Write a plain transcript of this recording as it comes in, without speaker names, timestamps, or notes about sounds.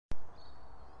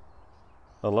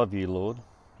I love you, Lord.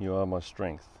 You are my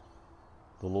strength.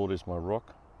 The Lord is my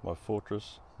rock, my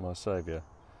fortress, my Saviour.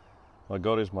 My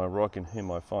God is my rock in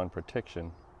whom I find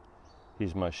protection. He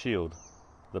is my shield,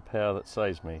 the power that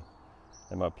saves me,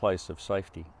 and my place of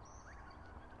safety.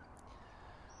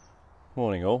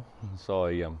 Morning all. So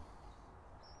I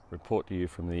come to you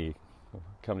from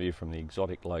the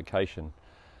exotic location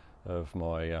of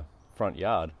my front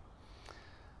yard.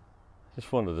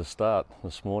 Just wanted to start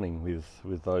this morning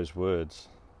with those words.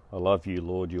 I love you,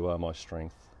 Lord, you are my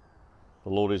strength. The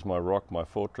Lord is my rock, my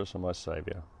fortress, and my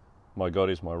Saviour. My God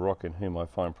is my rock in whom I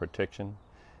find protection.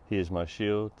 He is my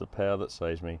shield, the power that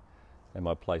saves me, and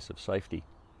my place of safety.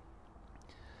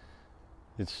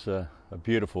 It's a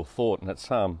beautiful thought, and that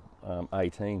Psalm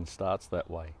 18 starts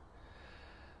that way.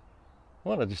 I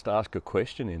want to just ask a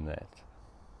question in that.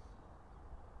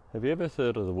 Have you ever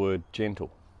heard of the word gentle?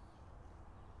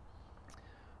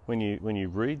 When you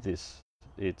read this,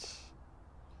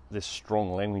 there's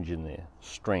strong language in there.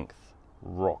 Strength,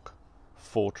 rock,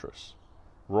 fortress,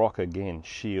 rock again,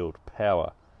 shield,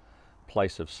 power,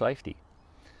 place of safety.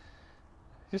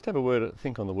 Just have a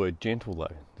think on the word gentle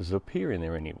though. Does it appear in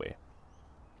there anywhere?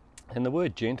 And the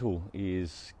word gentle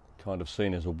is kind of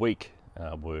seen as a weak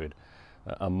word,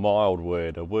 a mild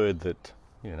word, a word that,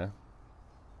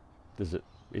 is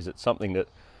it something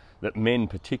that men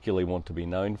particularly want to be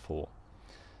known for?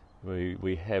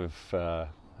 We have a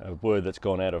word that's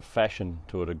gone out of fashion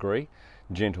to a degree,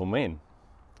 gentlemen.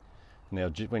 Now,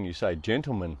 when you say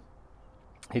gentleman,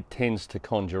 it tends to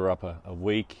conjure up a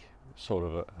weak sort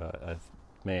of a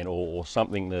man or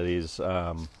something that is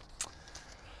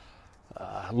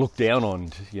looked down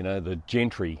on, the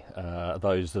gentry,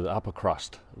 those that the upper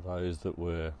crust, those that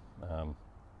were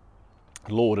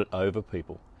lorded over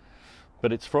people.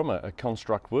 But it's from a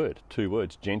construct word, two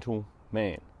words, gentle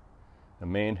man. A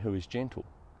man who is gentle.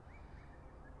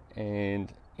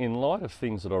 And in light of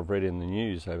things that I've read in the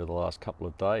news over the last couple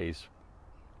of days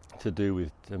to do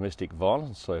with domestic violence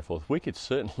and so forth, we could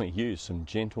certainly use some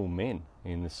gentle men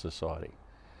in this society.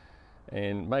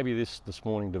 And maybe this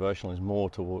morning devotional is more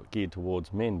geared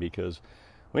towards men, because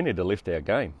we need to lift our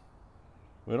game.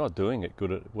 We're not doing it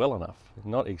well enough.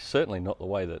 Certainly not the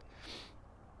way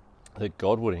that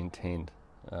God would intend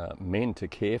men to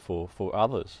care for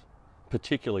others,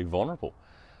 particularly vulnerable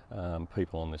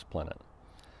people on this planet.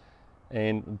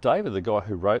 And David, the guy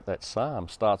who wrote that psalm,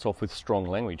 starts off with strong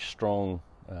language, strong,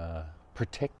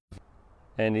 protective.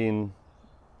 And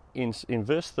in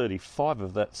verse 35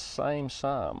 of that same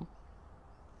psalm,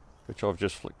 which I've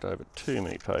just flicked over too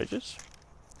many pages,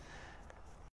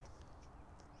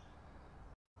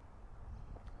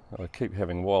 I keep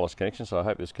having wireless connection, so I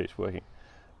hope this keeps working.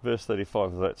 Verse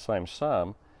 35 of that same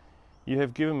psalm, you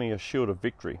have given me a shield of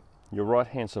victory. Your right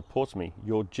hand supports me.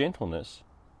 Your gentleness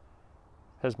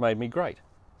has made me great.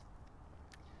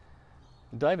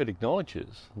 David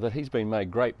acknowledges that he's been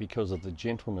made great because of the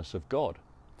gentleness of God.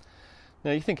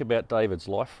 Now you think about David's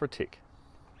life for a tick,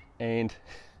 and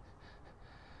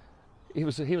he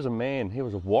was a man, he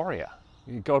was a warrior.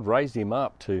 God raised him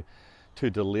up to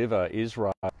deliver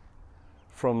Israel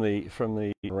from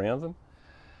the around them,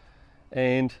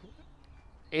 and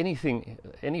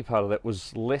any part of that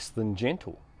was less than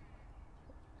gentle.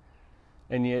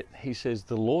 And yet he says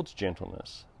the Lord's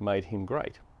gentleness made him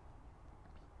great.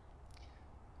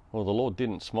 Well, the Lord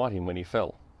didn't smite him when he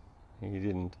fell. He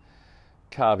didn't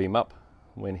carve him up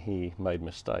when he made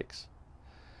mistakes.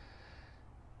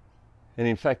 And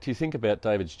in fact, you think about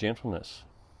David's gentleness.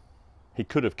 He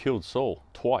could have killed Saul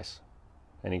twice,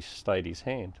 and he stayed his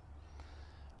hand.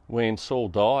 When Saul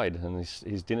died and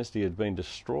his dynasty had been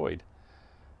destroyed,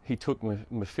 he took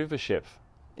Mephibosheth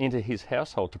into his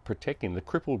household to protect him, the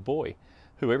crippled boy,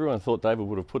 who everyone thought David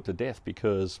would have put to death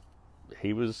because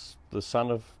he was the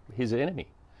son of his enemy.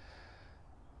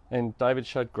 And David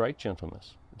showed great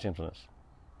gentleness.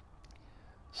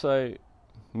 So,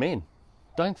 men,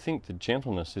 don't think that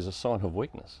gentleness is a sign of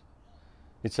weakness.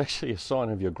 It's actually a sign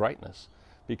of your greatness,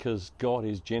 because God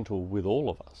is gentle with all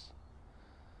of us.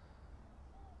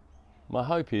 My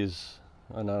hope is,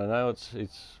 and I know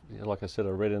it's like I said, I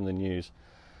read in the news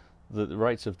that the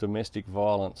rates of domestic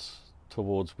violence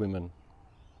towards women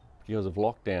because of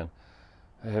lockdown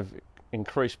have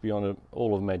increased beyond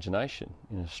all imagination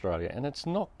in Australia, and it's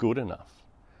not good enough.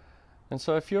 And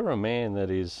so if you're a man that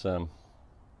is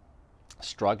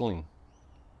struggling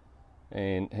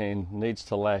and needs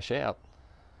to lash out,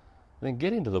 then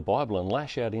get into the Bible and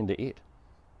lash out into it.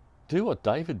 Do what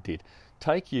David did.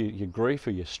 Take your grief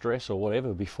or your stress or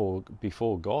whatever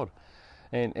before God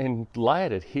and lay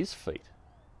it at his feet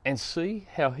and see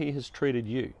how he has treated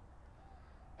you.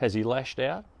 Has he lashed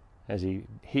out? Has he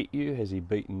hit you? Has he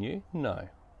beaten you? No.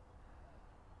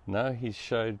 No, he's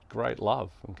showed great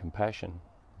love and compassion,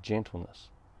 gentleness,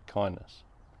 kindness.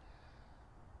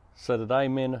 So today,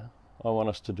 men, I want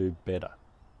us to do better.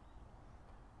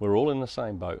 We're all in the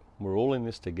same boat. We're all in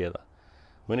this together.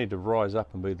 We need to rise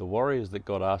up and be the warriors that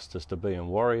God asked us to be. And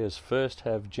warriors first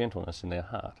have gentleness in their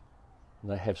heart.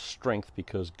 They have strength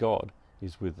because God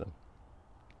is with them.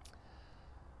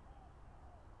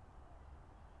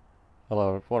 Well,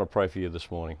 I want to pray for you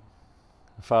this morning.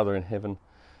 Father in heaven,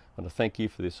 I want to thank you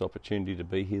for this opportunity to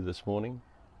be here this morning,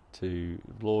 to,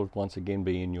 Lord, once again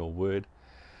be in your word,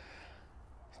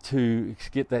 to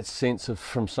get that sense of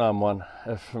from Psalm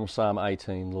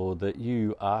 18, Lord, that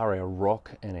you are our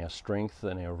rock and our strength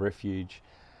and our refuge,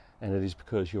 and it is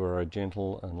because you are a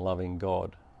gentle and loving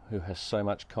God who has so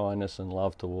much kindness and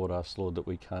love toward us, Lord, that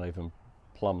we can't even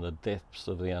plumb the depths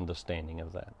of the understanding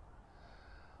of that.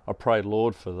 I pray,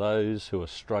 Lord, for those who are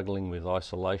struggling with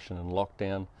isolation and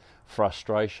lockdown,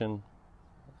 frustration,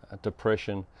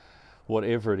 depression,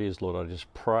 whatever it is, Lord, I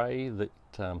just pray that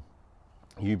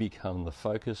you become the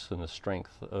focus and the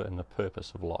strength and the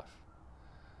purpose of life.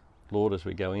 Lord, as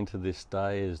we go into this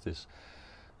day, as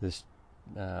this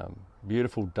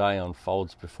beautiful day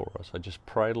unfolds before us, I just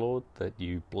pray, Lord, that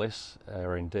you bless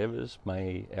our endeavours.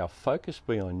 May our focus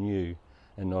be on you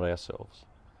and not ourselves.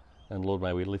 And Lord,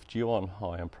 may we lift you on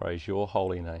high and praise your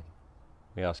holy name.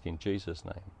 We ask in Jesus'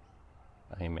 name.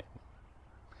 Amen.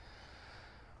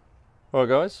 All right,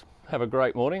 guys, have a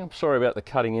great morning. I'm sorry about the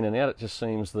cutting in and out. It just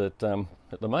seems that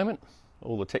at the moment,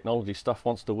 all the technology stuff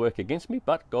wants to work against me,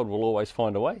 but God will always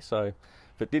find a way. So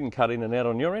if it didn't cut in and out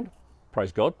on your end,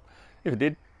 praise God. If it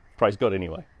did, praise God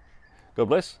anyway. God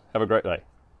bless. Have a great day.